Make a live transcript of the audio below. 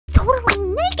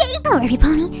Hello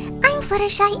everybody, I'm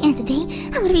Fluttershy and today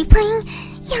I'm gonna be playing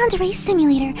Yandere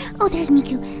Simulator. Oh, there's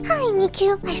Miku. Hi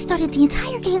Miku. I started the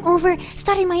entire game over,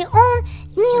 started my own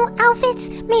new outfits,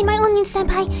 made my own new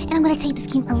senpai, and I'm gonna take this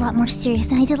game a lot more serious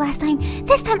than I did last time.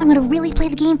 This time I'm gonna really play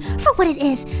the game for what it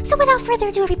is. So without further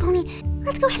ado everybody,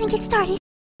 let's go ahead and get started.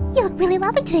 You look really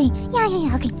lovely today.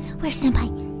 Yeah, okay. Where's senpai?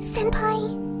 Senpai?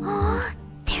 Oh,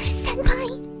 there's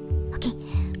senpai. Okay,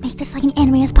 make this like an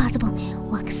anime as possible.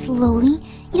 Walk slowly.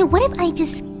 You know, what if I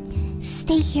just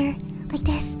stay here like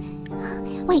this?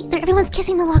 Wait, everyone's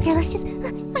kissing the locker. Let's just...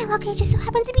 my locker just so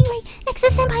happens to be right next to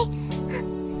senpai.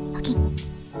 Okay,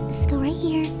 let's go right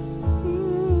here.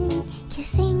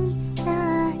 Kissing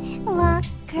the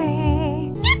locker.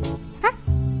 Huh?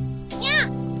 Yeah.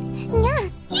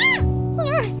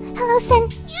 Hello, sen.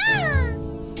 Yeah.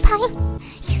 Pai,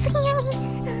 he's looking at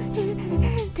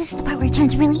me. This is the part where it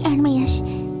turns really anime-ish.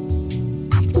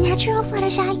 Act natural,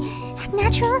 Fluttershy. Act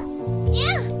natural.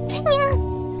 Yeah.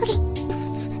 Okay.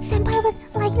 Senpai would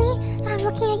like me. I'm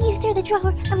looking at you through the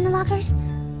drawer. I'm in the lockers.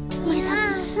 I'm gonna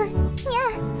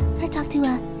talk to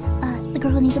the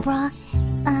girl who needs a bra.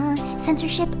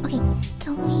 Censorship. Okay.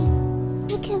 Go away.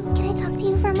 Miku, can I talk to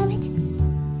you for a moment?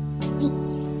 Hey.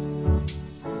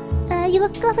 You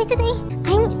look lovely today.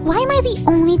 Why am I the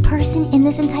only person in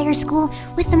this entire school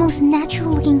with the most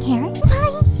natural looking hair?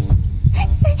 Bye.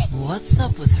 What's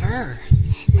up with her?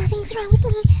 Nothing's wrong with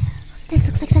me. This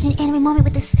looks like such an anime moment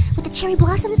with the cherry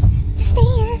blossoms. Just stay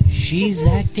here. She's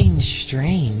acting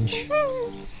strange.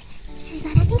 She's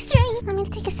not acting strange. I'm gonna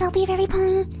take a selfie of every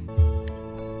pony.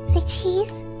 Say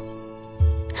cheese.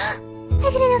 I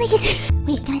didn't know they could do.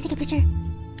 Wait, can I take a picture?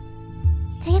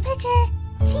 Take a picture.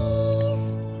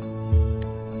 Cheese.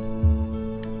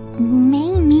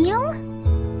 Male?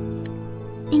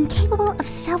 Incapable of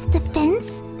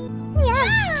self-defense? Yeah.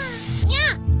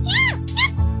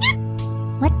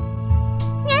 What?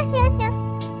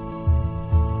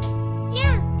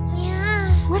 Yeah.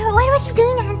 Why do I keep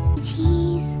doing that?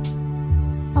 Jeez.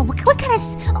 Oh, what kind of...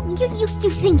 Oh, you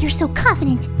think you're so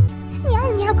confident.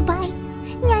 Yeah, goodbye.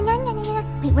 Yeah.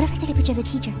 Wait, what if I take a picture of the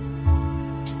teacher?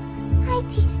 Hi,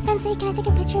 Sensei, can I take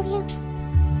a picture of you?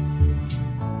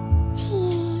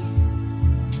 Jeez.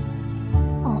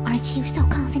 Oh, aren't you so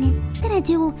confident? Gonna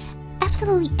do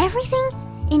absolutely everything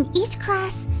in each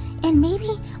class, and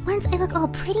maybe once I look all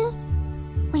pretty?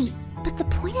 Wait, but the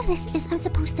point of this is I'm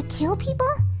supposed to kill people?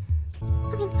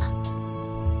 I mean,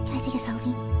 can I take a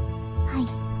selfie? Hi.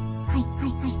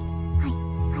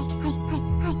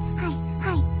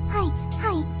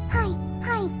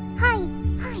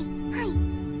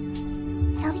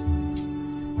 Selfie?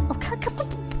 Oh,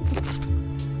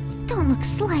 don't look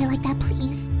sly like that,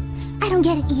 please. I don't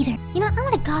get it either. You know, I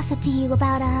want to gossip to you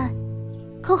about,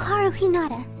 Koharu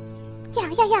Hinata.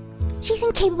 Yeah. She's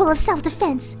incapable of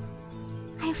self-defense.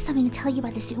 I have something to tell you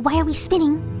about this suit. Why are we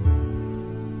spinning?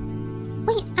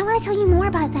 Wait, I want to tell you more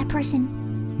about that person.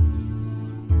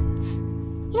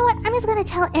 You know what? I'm just gonna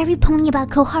tell every pony about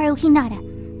Koharu Hinata.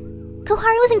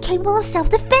 Koharu is incapable of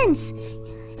self-defense.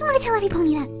 I want to tell every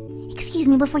pony that. Excuse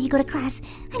me before you go to class.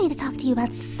 I need to talk to you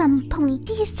about some pony.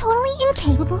 He is totally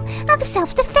incapable of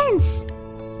self-defense.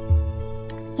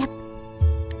 Yep.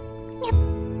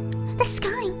 The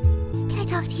sky. Can I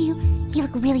talk to you? You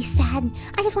look really sad.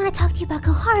 I just want to talk to you about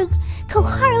Koharu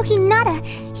Hinata.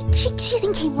 She's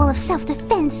incapable of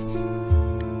self-defense.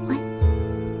 What?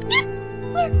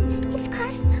 Yeah, it's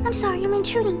class. I'm sorry, I'm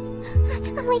intruding.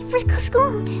 I'm late for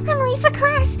school. I'm late for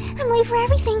class. I'm late for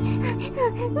everything.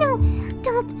 No,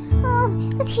 don't. Oh,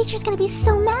 the teacher's gonna be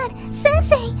so mad.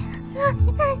 Sensei!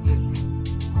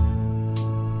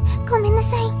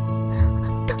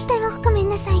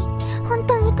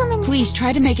 Please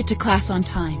try to make it to class on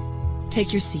time.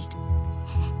 Take your seat.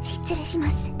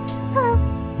 Hello.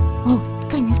 Oh,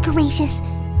 goodness gracious.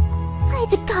 I had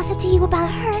to gossip to you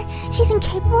about her. She's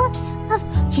incapable of...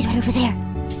 She's right over there.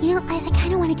 You know, I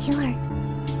kind of want to kill her.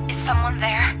 Is someone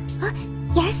there?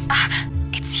 Yes?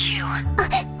 It's you.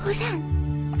 Who's that?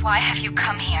 Why have you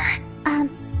come here? I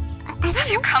don't Have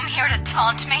you come here to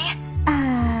taunt me?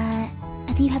 I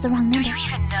think you have the wrong number. Do you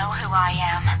even know who I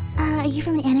am? Are you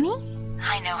from an anime?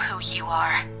 I know who you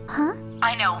are. Huh?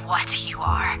 I know what you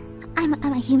are. I'm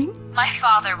a human? My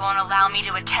father won't allow me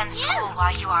to attend school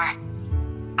while you are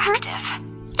active.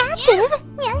 Active?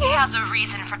 He has a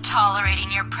reason for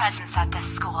tolerating your presence at this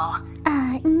school.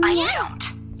 I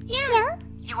don't. Yeah?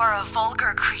 You are a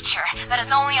vulgar creature that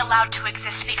is only allowed to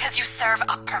exist because you serve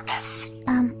a purpose.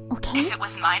 Okay. If it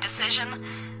was my decision,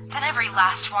 then every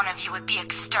last one of you would be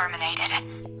exterminated.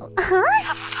 Huh?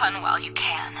 Have fun while you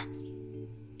can.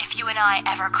 If you and I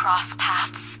ever cross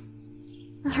paths,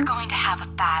 you're going to have a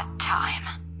bad time.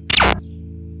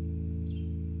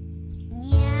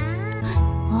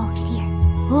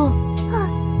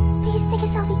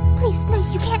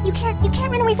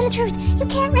 can't run away from the truth. You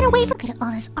can't run away from. Look at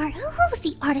all this art. Who was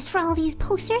the artist for all these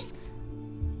posters?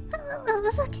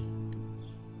 Look.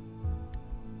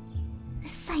 The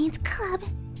science club.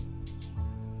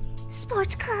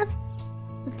 Sports club.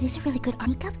 There's a really good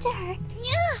art up to her.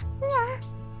 Yeah.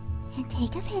 And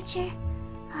take a picture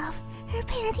of her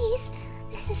panties.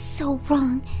 This is so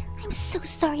wrong. I'm so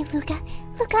sorry, Luca.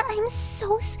 Luca, I'm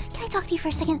so. Can I talk to you for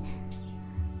a second?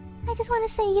 I just want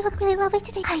to say you look really lovely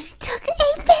today. I took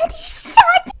a panty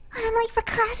shot! And I'm late for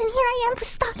class, and here I am for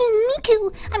stalking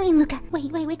Miku. I mean, Luca.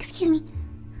 Wait, excuse me.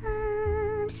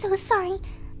 I'm so sorry.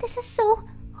 This is so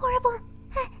horrible.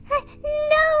 No,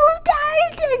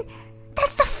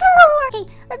 that's the floor! Okay.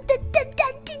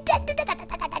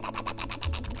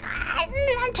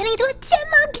 I'm turning into a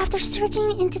chipmunk! After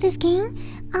searching into this game,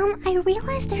 I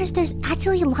realized there's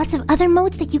actually lots of other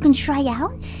modes that you can try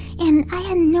out, and I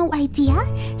had no idea.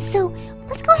 So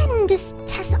let's go ahead and just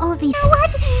test all of these. You know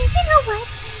what?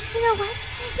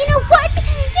 Yeah,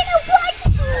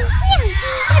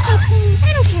 that's it.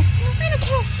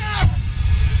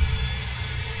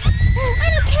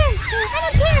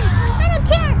 I don't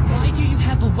care. Why do you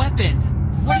have a weapon?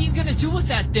 What are you gonna do with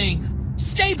that thing?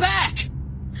 Stay back!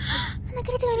 I'm not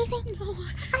gonna do anything. No.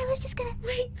 I was just gonna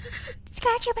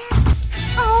scratch your back.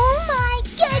 Oh my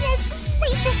goodness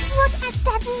gracious, look at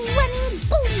that running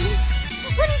boom!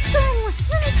 What is going on?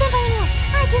 Let me stand by anymore.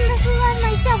 I can just love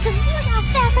myself because look how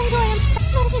fast I'm going. I'm stuck.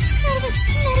 Notice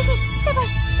me.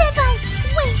 Senpai,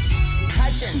 wait!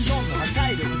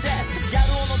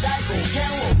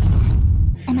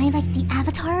 Am I like the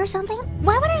Avatar or something?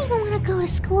 Why would I even want to go to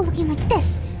school looking like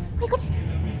this? Like what's...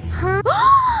 Huh?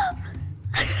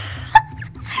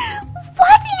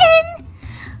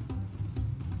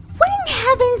 What in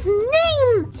heaven's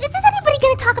name? Is this anybody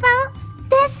gonna talk about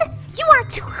this? You are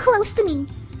too close to me.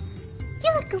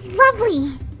 You look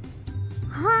lovely.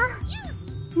 Huh?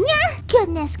 Yeah?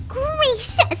 Goodness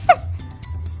gracious.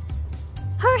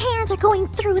 Her hands are going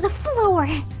through the floor.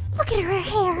 Look at her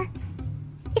hair.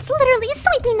 It's literally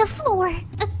sweeping the floor.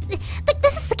 Like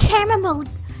this is the camera mode.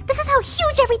 This is how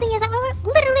huge everything is. I'm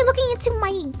literally looking into my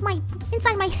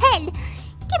inside my head.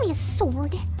 Give me a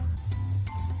sword.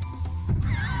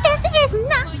 This is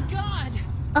not. Oh my god!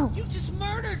 Oh. You just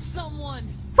murdered someone!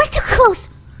 We're too close.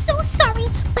 So sorry,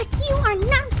 but you are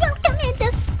not welcome in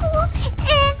the school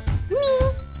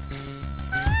anymore.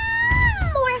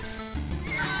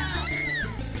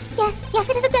 Yes,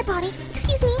 it is a dead body.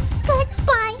 Excuse me.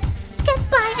 Goodbye.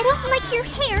 I don't like your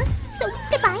hair, so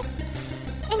goodbye.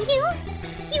 And you,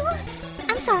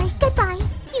 I'm sorry. Goodbye.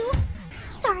 You,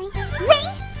 sorry.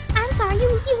 Ray, I'm sorry. You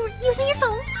were using your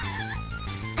phone.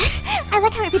 I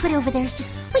like how everybody over there is just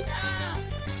wait.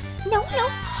 No.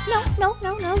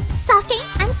 Sasuke,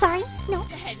 I'm sorry. No.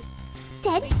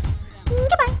 Dead.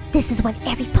 Goodbye. This is what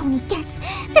every pony gets.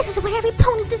 This is what every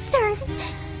pony deserves.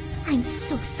 I'm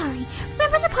so sorry.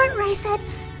 Remember the part where I said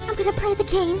I'm gonna play the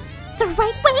game the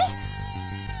right way?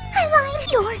 I lied.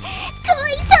 You're going to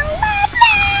love me!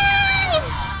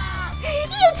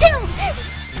 You too!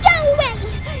 Go away!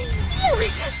 You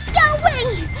go away!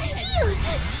 You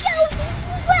go...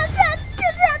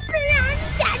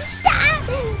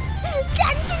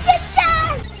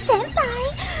 Senpai!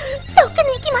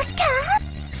 Dokunikimasu ka?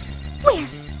 Where?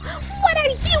 What are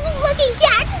you looking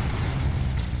at?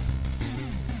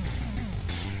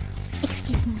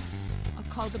 Excuse me. I'll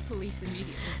call the police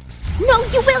immediately. No,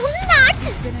 you will not!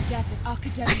 There's been a death at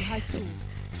Academy High School.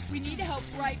 We need help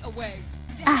right away.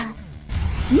 No,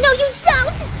 you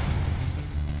don't!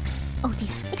 Oh dear.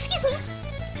 Excuse me.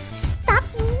 Stop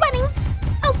running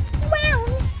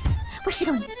around. Where's she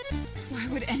going? Why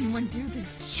would anyone do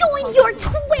this? Join your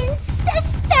twin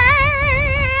sister!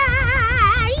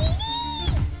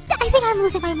 I think I'm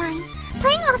losing my mind.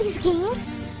 Playing all these games,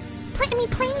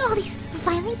 playing all these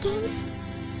violent games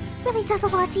really does a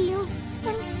lot to you.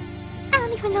 And I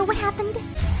don't even know what happened.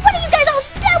 What are you guys all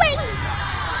doing?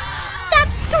 Stop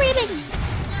screaming!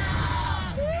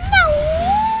 No!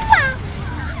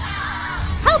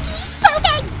 Hokey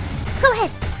pokey! Go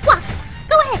ahead, walk.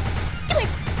 Go ahead, do it.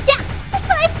 Yeah, that's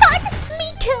what I thought.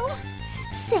 Miku.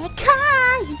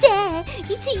 Sekai de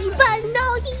ichiban no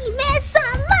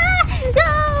hime-sama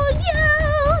no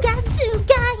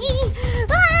yugatsugai.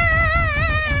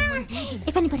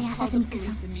 If anybody asks, that's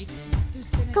Miku-san.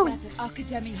 Go in.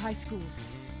 Academy High School.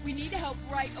 We need help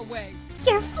right away.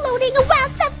 You're floating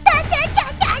around the...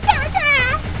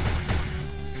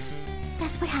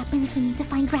 That's what happens when you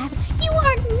define gravity. You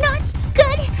are not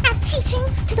good at teaching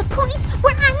to the point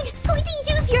where I'm going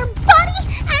to use your body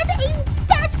as a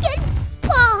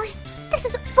basketball. This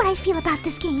is what I feel about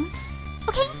this game.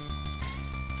 Okay?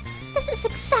 This is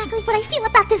exactly what I feel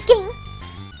about this game.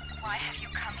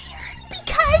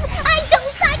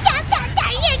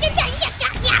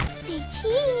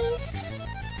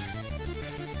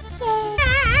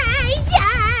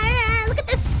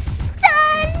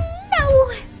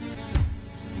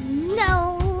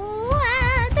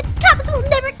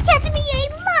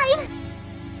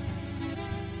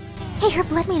 Hey, her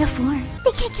blood made a floor.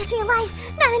 They can't catch me alive.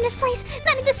 Not in this place.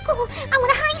 Not in this school. I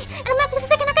want to hide, and I'm not.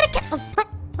 They're not gonna catch. Oh, what?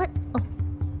 What?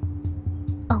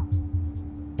 Oh.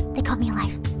 They caught me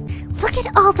alive. Look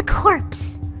at all the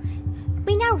corpse.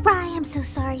 Rina Rai, I'm so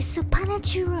sorry.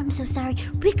 Supanachu, I'm so sorry.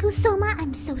 Riku Soma,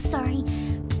 I'm so sorry.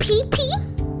 PP?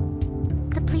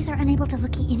 The police are unable to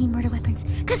locate any murder weapons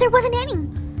because there wasn't any.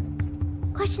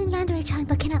 Question Yandere-chan,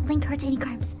 but cannot link her to any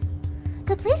crimes.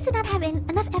 The police do not have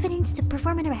enough evidence to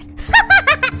perform an arrest.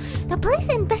 The police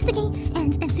investigate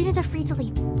and students are free to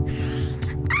leave.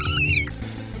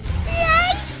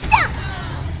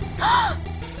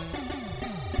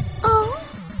 Oh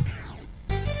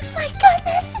my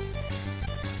goodness!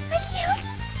 I killed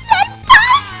Senpai!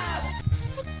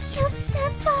 I killed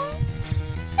Senpai!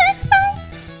 Senpai!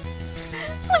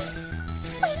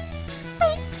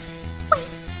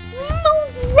 Wait!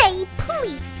 Move, Ray,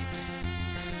 please!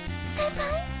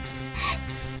 Senpai!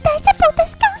 Daijoubu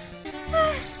desu ka?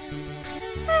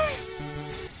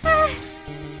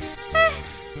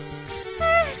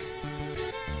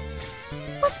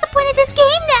 What's the point of this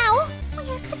game now? We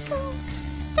have to go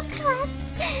to class.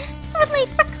 We're late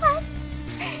for class.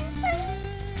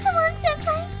 Come on,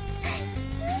 Senpai.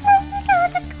 Let's go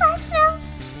to class now.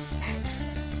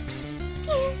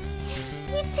 Here,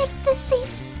 you take this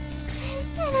seat,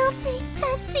 and I'll take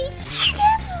that seat. I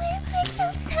can't believe I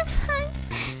killed Senpai.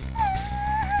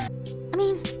 I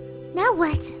mean, now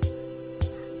what?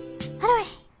 How do I...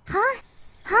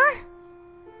 Huh?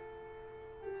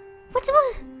 What's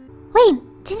what? Wait,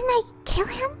 didn't I kill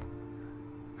him?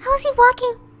 How is he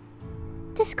walking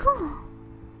to school?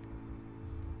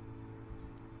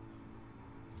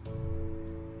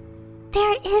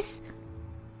 There is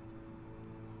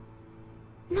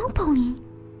no pony.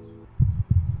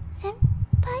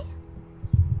 Senpai?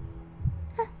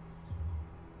 Huh.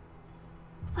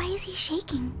 Why is he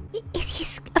shaking? Is he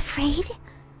afraid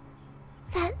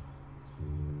that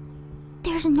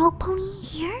there's no pony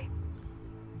here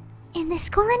in this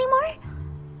school anymore?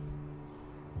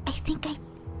 I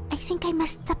think I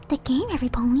messed up the game, every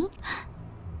pony.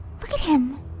 Look at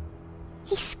him.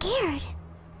 He's scared.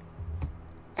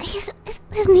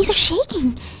 His knees are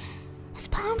shaking. His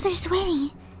palms are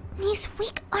sweaty. And his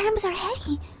weak arms are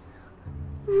heavy.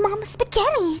 Mama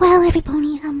spaghetti. Well, every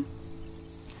pony,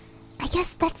 I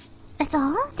guess that's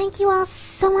all. Thank you all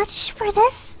so much for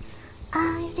this.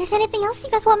 If there's anything else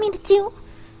you guys want me to do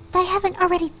that I haven't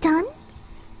already done,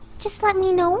 just let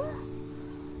me know.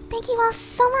 Thank you all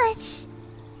so much.